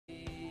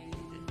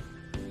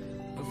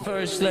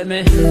First, let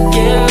me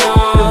get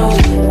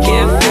lost,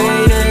 get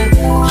faded,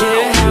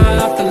 get high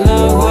off the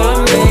love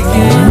we're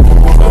making.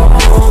 Go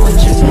home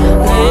with you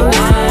late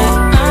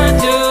night. I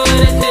do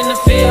anything to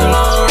feel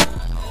alright.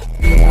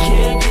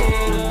 Can't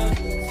get up.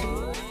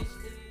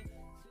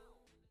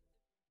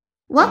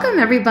 Welcome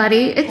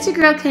everybody, it's your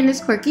girl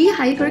Candice Quirky.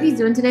 How you Quirkies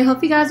doing today?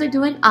 Hope you guys are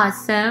doing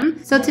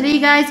awesome. So today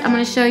guys, I'm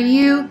going to show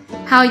you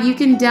how you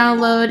can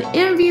download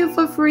IMVU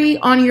for free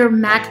on your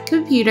Mac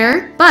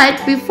computer. But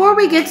before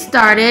we get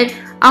started,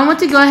 I want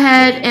to go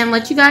ahead and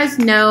let you guys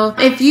know,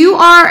 if you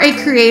are a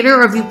creator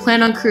or if you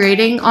plan on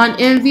creating on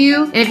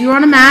IMVU, and if you're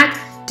on a Mac,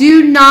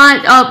 do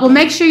not,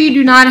 make sure you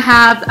do not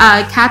have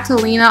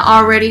Catalina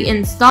already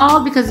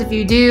installed, because if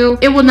you do,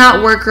 it will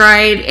not work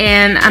right.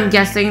 And I'm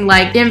guessing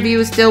like IMVU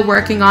is still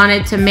working on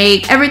it to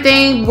make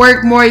everything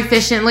work more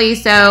efficiently.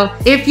 So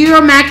if you're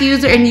a Mac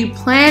user and you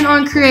plan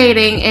on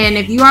creating, and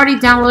if you already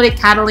downloaded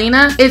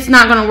Catalina, it's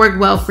not going to work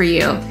well for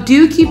you.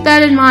 Do keep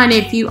that in mind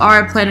if you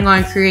are planning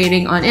on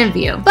creating on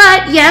IMVU.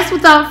 But yes,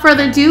 without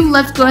further ado,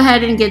 let's go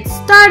ahead and get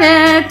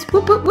started.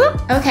 Whoop, whoop,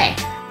 whoop. Okay.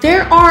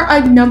 There are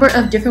a number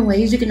of different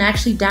ways you can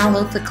actually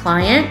download the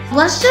client.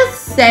 Let's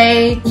just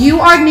say you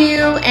are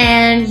new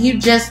and you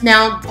just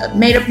now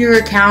made up your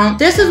account.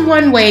 This is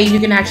one way you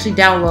can actually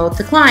download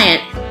the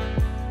client.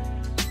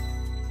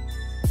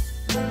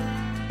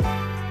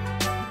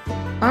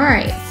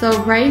 Alright,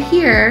 so right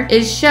here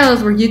it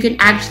shows where you can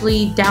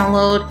actually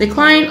download the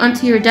client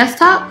onto your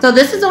desktop. So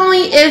this is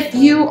only if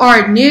you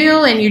are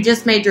new and you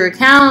just made your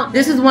account.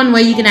 This is one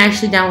way you can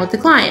actually download the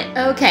client.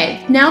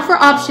 Okay, now for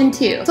option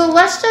 2. So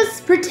let's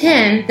just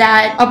pretend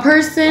that a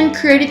person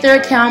created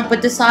their account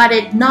but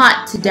decided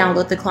not to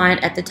download the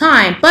client at the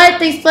time, but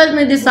they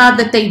suddenly decide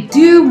that they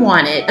do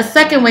want it. A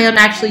second way on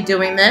actually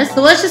doing this.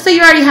 So let's just say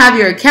you already have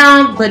your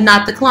account but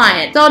not the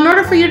client. So in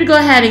order for you to go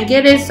ahead and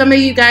get it, some of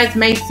you guys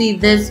may see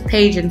this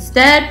page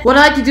instead. What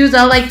I like to do is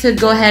I like to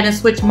go ahead and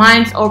switch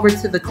mine over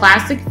to the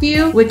classic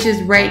view, which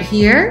is right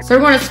here. So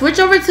we're going to switch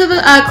over to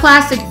the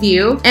classic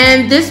view,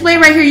 and this way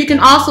right here you can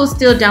also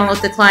still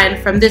download the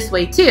client from this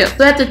way too.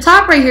 So at the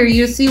top right here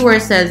you see where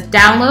it says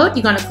download.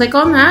 You're going to click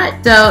on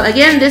that. So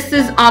again, this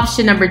is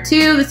option number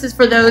 2. This is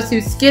for those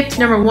who skipped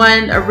number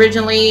 1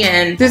 originally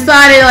and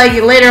decided like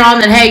later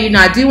on that, hey, you know,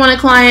 I do want a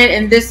client,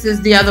 and this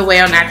is the other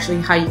way on actually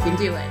how you can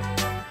do it.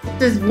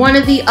 This is one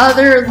of the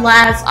other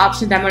last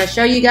options I'm going to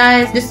show you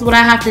guys. This is what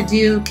I have to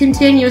do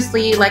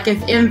continuously. Like if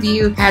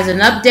IMVU has an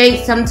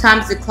update,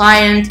 sometimes the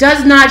client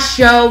does not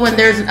show when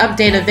there's an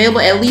update available,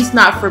 at least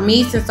not for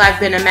me since I've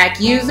been a Mac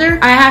user.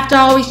 I have to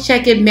always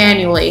check it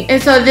manually. And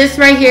so this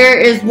right here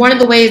is one of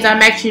the ways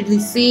I'm actually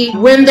see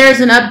when there's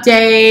an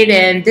update,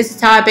 and this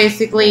is how I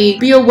basically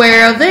be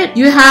aware of it.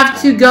 You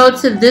have to go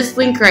to this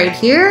link right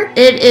here.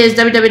 It is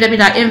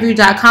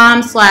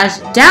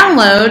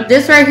www.imvu.com/download.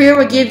 This right here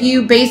will give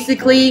you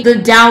basically the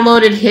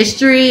downloaded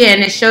history,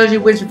 and it shows you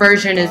which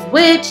version is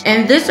which,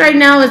 and this right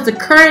now is the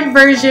current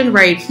version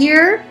right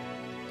here.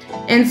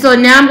 And so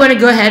now I'm going to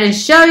go ahead and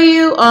show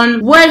you on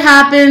what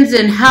happens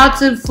and how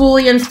to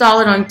fully install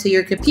it onto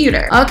your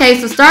computer. Okay,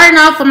 so starting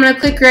off, I'm going to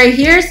click right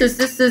here since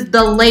this is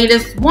the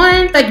latest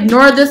one.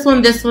 Ignore this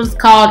one. This one's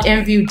called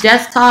IMVU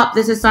Desktop.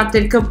 This is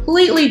something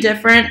completely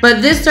different,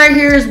 but this right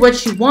here is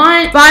what you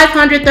want.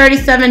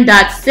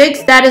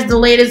 537.6, that is the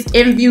latest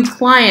IMVU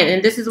client,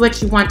 and this is what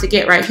you want to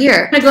get right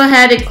here. I'm going to go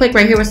ahead and click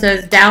right here where it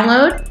says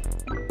download.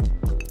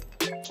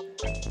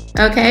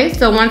 Okay,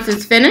 so once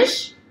it's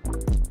finished,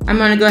 I'm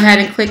going to go ahead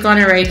and click on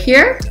it right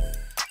here.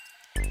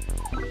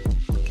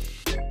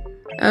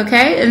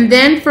 Okay, and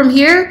then from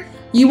here,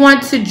 you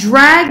want to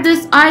drag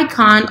this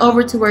icon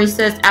over to where it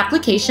says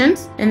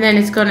applications, and then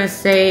it's going to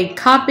say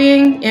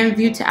copying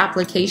IMVU to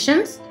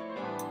applications.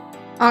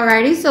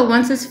 Alrighty, so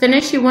once it's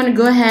finished, you want to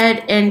go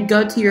ahead and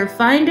go to your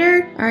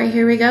Finder. Alright,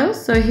 here we go.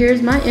 So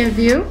here's my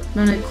IMVU. I'm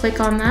going to click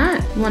on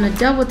that. You want to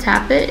double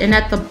tap it, and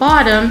at the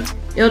bottom,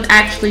 it'll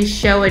actually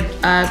show it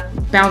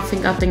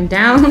bouncing up and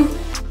down.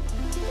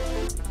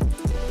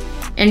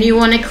 And you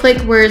want to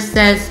click where it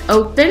says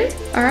open.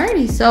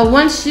 Alrighty, so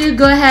once you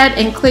go ahead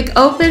and click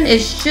open, it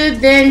should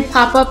then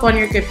pop up on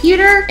your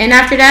computer, and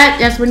after that,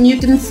 that's when you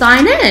can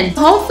sign in.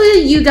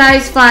 Hopefully you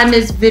guys find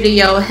this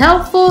video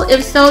helpful.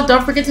 If so,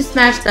 don't forget to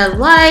smash that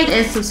like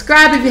and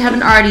subscribe if you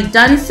haven't already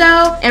done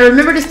so, and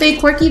remember to stay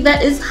quirky.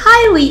 That is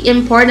highly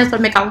important. That's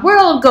what makes our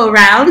world go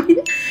round.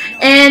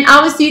 And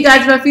I will see you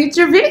guys in my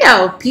future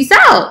video. Peace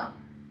out.